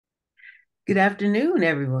Good afternoon,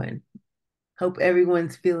 everyone. Hope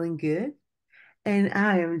everyone's feeling good. And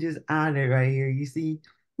I am just honored right here. You see,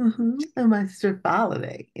 and my sister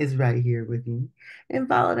Faladay is right here with me. And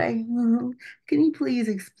Faladay, can you please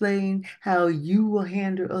explain how you will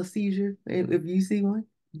handle a seizure if you see one?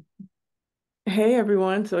 Hey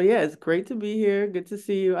everyone. So yeah, it's great to be here. Good to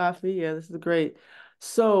see you, Afi. Yeah, this is great.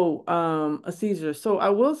 So, a seizure. So I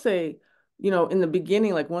will say, in the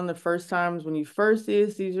beginning, like one of the first times when you first see a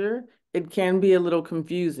seizure, it can be a little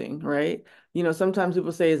confusing, right? Sometimes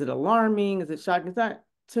people say, is it alarming? Is it shocking? It's not,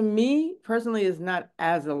 to me personally, it's not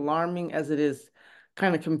as alarming as it is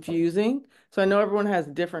kind of confusing. So I know everyone has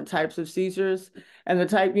different types of seizures, and the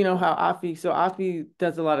type, how Afi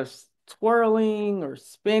does a lot of twirling or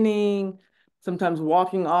spinning, sometimes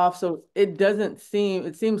walking off. So it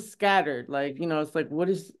seems scattered. Like, it's like,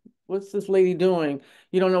 what's this lady doing?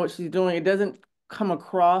 You don't know what she's doing. It doesn't come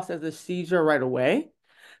across as a seizure right away.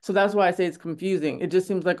 So that's why I say it's confusing. It just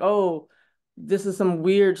seems like, oh, this is some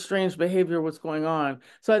weird, strange behavior. What's going on?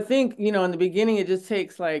 So I think, in the beginning, it just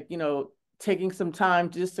takes like, taking some time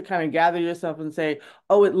just to kind of gather yourself and say,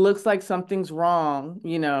 oh, it looks like something's wrong,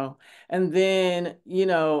 and then,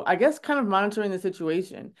 I guess kind of monitoring the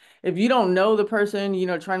situation. If you don't know the person,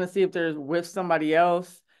 trying to see if they're with somebody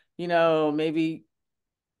else, maybe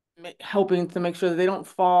helping to make sure that they don't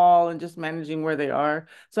fall and just managing where they are.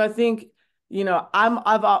 So I think,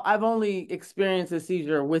 I've only experienced a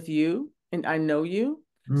seizure with you and I know you.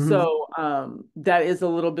 Hmm. So that is a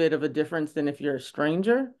little bit of a difference than if you're a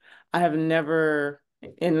stranger. I have never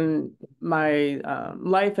in my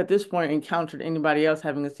life at this point encountered anybody else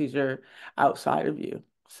having a seizure outside of you.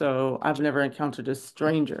 So I've never encountered a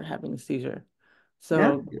stranger having a seizure. That's a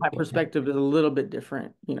So good my point. perspective is a little bit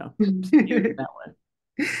different, skewed that way.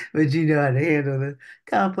 But you know how to handle the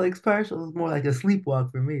complex partials, more like a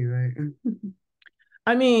sleepwalk for me, right?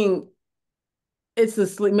 I mean, it's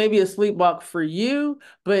maybe a sleepwalk for you,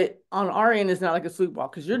 but on our end, it's not like a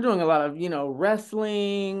sleepwalk because you're doing a lot of,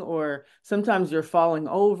 wrestling, or sometimes you're falling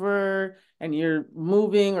over and you're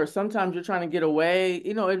moving, or sometimes you're trying to get away.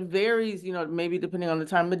 It varies, maybe depending on the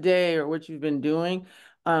time of day or what you've been doing.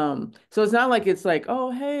 So it's not like it's like,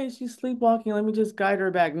 oh, hey, she's sleepwalking, let me just guide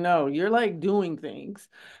her back. No, you're like doing things.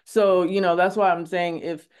 So, that's why I'm saying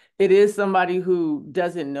if it is somebody who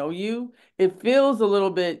doesn't know you, it feels a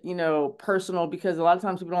little bit, personal, because a lot of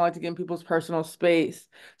times people don't like to get in people's personal space.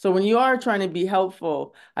 So when you are trying to be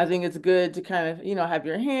helpful, I think it's good to kind of, have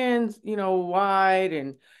your hands, wide.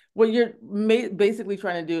 And what you're basically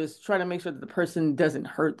trying to do is try to make sure that the person doesn't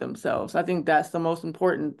hurt themselves. I think that's the most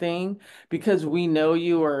important thing, because we know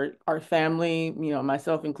you, or our family,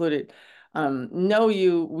 myself included, know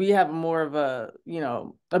you. We have more of a,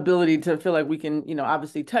 ability to feel like we can,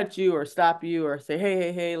 obviously touch you or stop you or say, hey,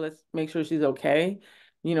 hey, hey, let's make sure she's okay.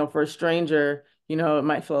 For a stranger, it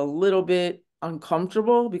might feel a little bit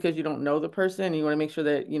uncomfortable because you don't know the person and you want to make sure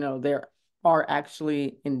that, they are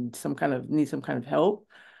actually in need some kind of help.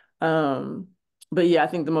 Um, but yeah, I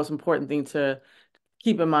think the most important thing to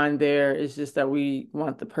keep in mind there is just that we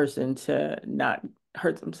want the person to not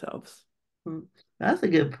hurt themselves. Mm. That's a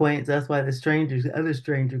good point. That's why the other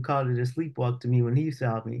stranger called it a sleepwalk to me when he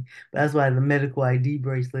saw me. That's why the medical ID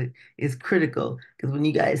bracelet is critical. Because when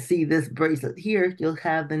you guys see this bracelet here, you'll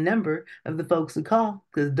have the number of the folks to call.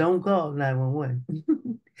 Because don't call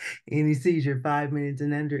 911. Any seizure 5 minutes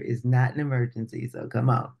and under is not an emergency. So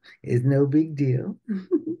come on. It's no big deal.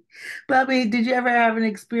 Bobby, did you ever have an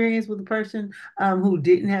experience with a person who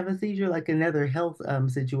didn't have a seizure, like another health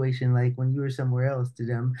situation, like when you were somewhere else? Did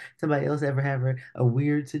somebody else ever have a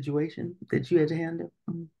weird situation that you had to handle?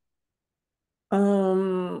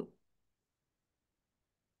 Um,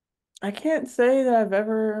 I can't say that I've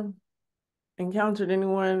ever encountered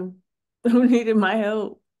anyone who needed my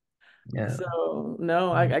help. Yeah. So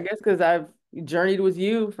no, I guess because I've journeyed with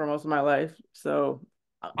you for most of my life. So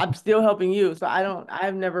I'm still helping you. So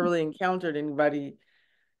I've never really encountered anybody,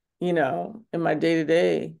 in my day to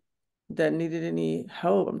day that needed any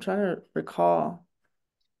help. I'm trying to recall.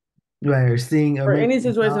 Right, or seeing, or Or maybe any you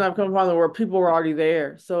situation saw. I've come upon where people were already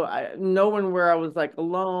there. So no one where I was like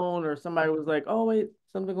alone, or somebody was like, oh wait,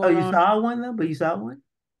 something Oh, going you on. saw one though, but you saw one?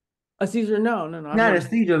 A seizure? No, no, no. I've Not never. a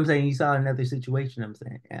seizure, I'm saying you saw another situation, I'm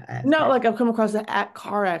saying. Yeah, No, asking. like I've come across a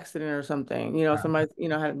car accident or something. Uh, Somebody,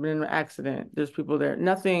 had been in an accident. There's people there.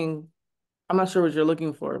 Nothing. I'm not sure what you're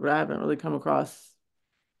looking for, but I haven't really come across.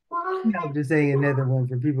 no, I'm just saying another one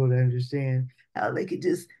for people to understand how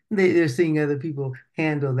they're seeing other people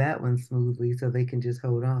handle that one smoothly so they can just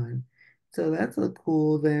hold on. So that's a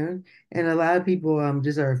cool then. And a lot of people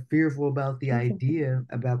just are fearful about the idea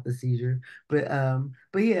about the seizure. But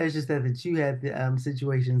yeah, it's just that you had the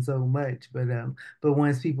situation so much. But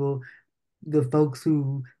once people the folks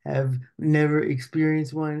who have never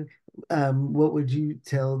experienced one, what would you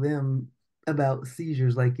tell them about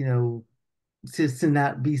seizures? Like, just to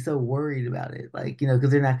not be so worried about it. Like, because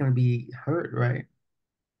they're not going to be hurt, right?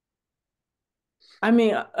 I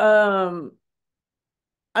mean,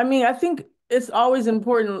 I think it's always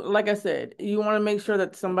important, like I said, you want to make sure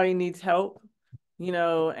that somebody needs help,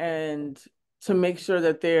 and to make sure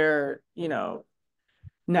that they're,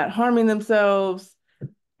 not harming themselves.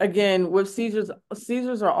 Again, with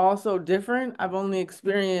seizures are also different. I've only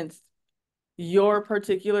experienced your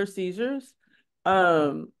particular seizures.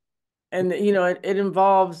 Um, and it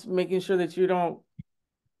involves making sure that you don't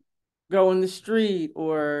go in the street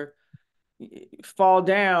or fall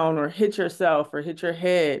down or hit yourself or hit your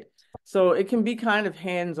head. So it can be kind of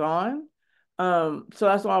hands-on. So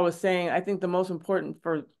that's why I was saying I think the most important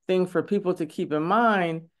thing for people to keep in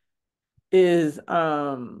mind is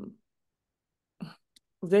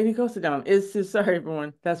Zadie, go sit down. Is to sorry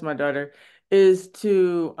everyone, that's my daughter, is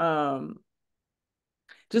to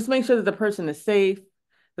just make sure that the person is safe,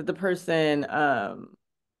 that the person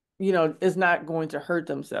is not going to hurt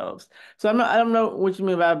themselves. So I don't know what you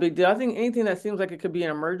mean by a big deal. I think anything that seems like it could be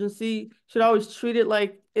an emergency should always treat it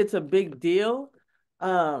like it's a big deal.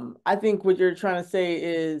 I think what you're trying to say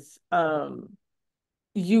is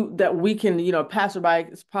you that we can,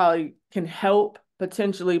 passerby is probably can help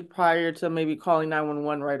potentially prior to maybe calling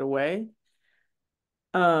 911 right away.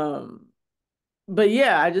 Um, but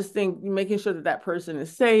yeah, I just think making sure that that person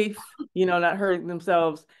is safe, not hurting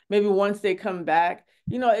themselves. Maybe once they come back,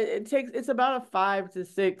 it's about a 5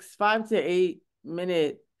 to 8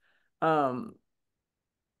 minute um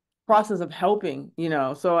process of helping,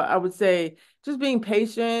 So I would say just being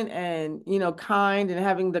patient and, kind and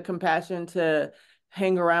having the compassion to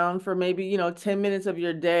hang around for maybe, 10 minutes of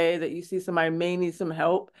your day that you see somebody may need some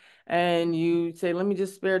help and you say, let me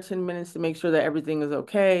just spare 10 minutes to make sure that everything is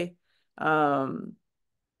okay.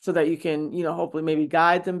 So that you can, hopefully maybe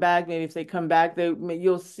guide them back. Maybe if they come back,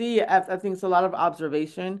 you'll see, I think it's a lot of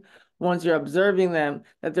observation once you're observing them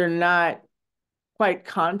that they're not quite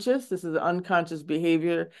conscious. This is unconscious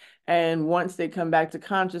behavior. And once they come back to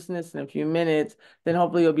consciousness in a few minutes, then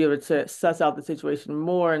hopefully you'll be able to suss out the situation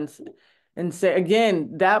more and say,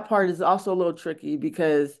 again, that part is also a little tricky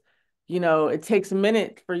because, it takes a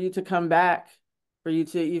minute for you to come back, for you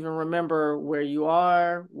to even remember where you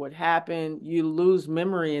are, what happened. You lose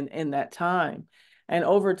memory in that time. And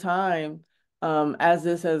over time, as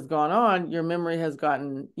this has gone on, your memory has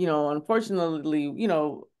gotten, unfortunately,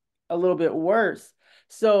 a little bit worse.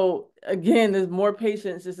 So again, there's more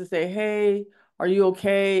patience just to say, hey, are you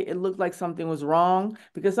okay? It looked like something was wrong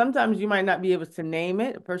because sometimes you might not be able to name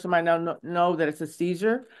it. A person might not know that it's a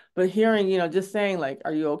seizure, but hearing, just saying like,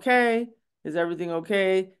 are you okay? Is everything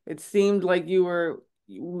okay? It seemed like you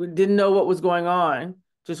didn't know what was going on.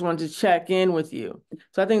 Just wanted to check in with you.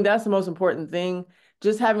 So I think that's the most important thing.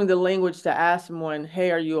 Just having the language to ask someone,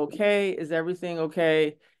 hey, are you okay? Is everything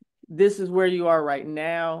okay? This is where you are right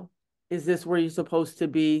now. Is this where you're supposed to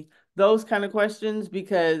be? Those kind of questions,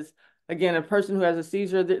 because again, a person who has a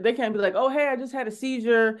seizure, they can't be like, oh, hey, I just had a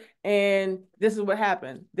seizure and this is what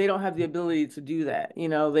happened. They don't have the ability to do that.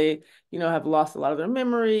 They, have lost a lot of their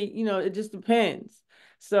memory. It just depends.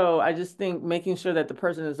 So I just think making sure that the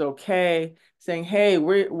person is okay, saying, hey,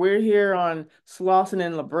 we're here on Slauson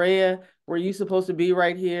and La Brea. Were you supposed to be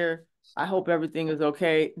right here? I hope everything is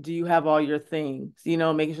okay. Do you have all your things?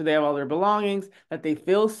 Making sure they have all their belongings, that they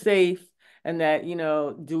feel safe, and that,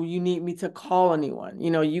 do you need me to call anyone?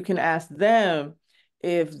 You can ask them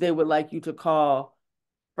if they would like you to call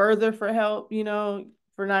further for help,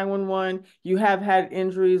 for 911. You have had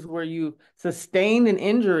injuries where you sustained an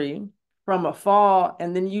injury from a fall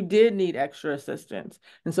and then you did need extra assistance.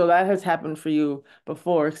 And so that has happened for you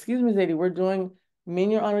before. Excuse me, Zadie, we're doing me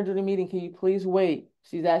and your honor duty meeting. Can you please wait?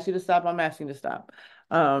 She's asked you to stop. I'm asking you to stop.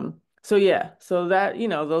 So yeah, so that,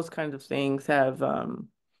 those kinds of things have,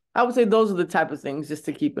 I would say those are the type of things just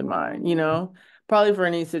to keep in mind, probably for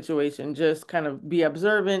any situation, just kind of be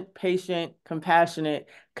observant, patient, compassionate,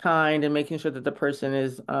 kind, and making sure that the person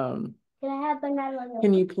is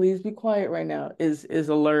can you please be quiet right now? Is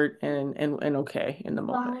alert and okay in the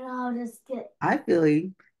moment. I feel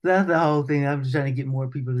you. That's the whole thing. I'm just trying to get more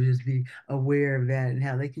people to just be aware of that and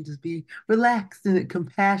how they can just be relaxed and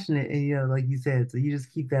compassionate. And, like you said, so you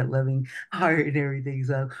just keep that loving heart and everything.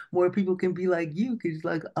 So more people can be like you, because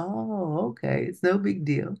like, oh, okay, it's no big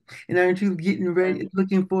deal. And aren't you getting ready,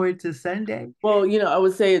 looking forward to Sunday? Well, I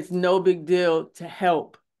would say it's no big deal to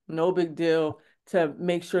help, no big deal to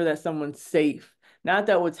make sure that someone's safe. Not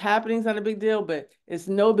that what's happening is not a big deal, but it's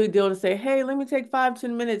no big deal to say, hey, let me take 5,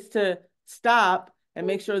 10 minutes to stop and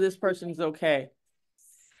make sure this person's okay.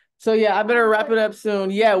 So yeah, I better wrap it up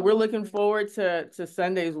soon. Yeah, we're looking forward to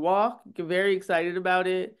Sunday's walk. Very excited about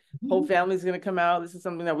it. Whole family's gonna come out. This is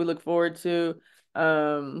something that we look forward to.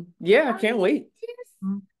 Yeah, I can't wait.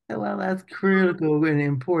 Mm. Well, that's critical and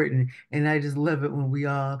important, and I just love it when we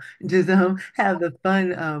all just have the fun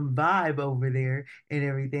vibe over there and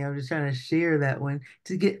everything. I'm just trying to share that one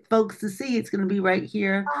to get folks to see. It's going to be right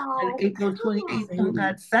here on Oh, April come 28th, on, baby.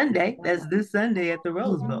 sometime Sunday. That's this Sunday at the You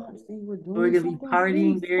Rose Bowl. cannot see we're We're doing gonna be something. Please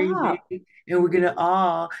partying very stop. big, and we're gonna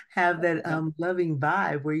all have that No. loving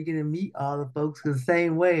vibe where you're gonna meet all the folks the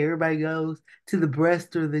same way everybody goes to the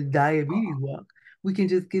breast or the diabetes walk. We can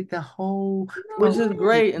just get the whole Which folks is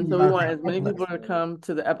great. And so we about want that as many people epilepsy. to come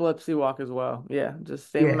to the epilepsy walk as well. Yeah,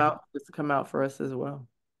 just same Yeah. amount just to come out for us as well.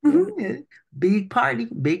 Yeah. Yeah. Big party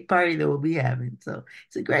that we'll be having. So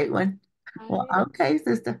it's a great one. Well, okay,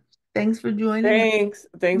 sister. Thanks for joining us. Thanks.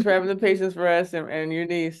 Thanks for having the patience for us and your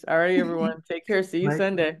niece. All right, everyone. Take care. See you Much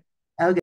Sunday.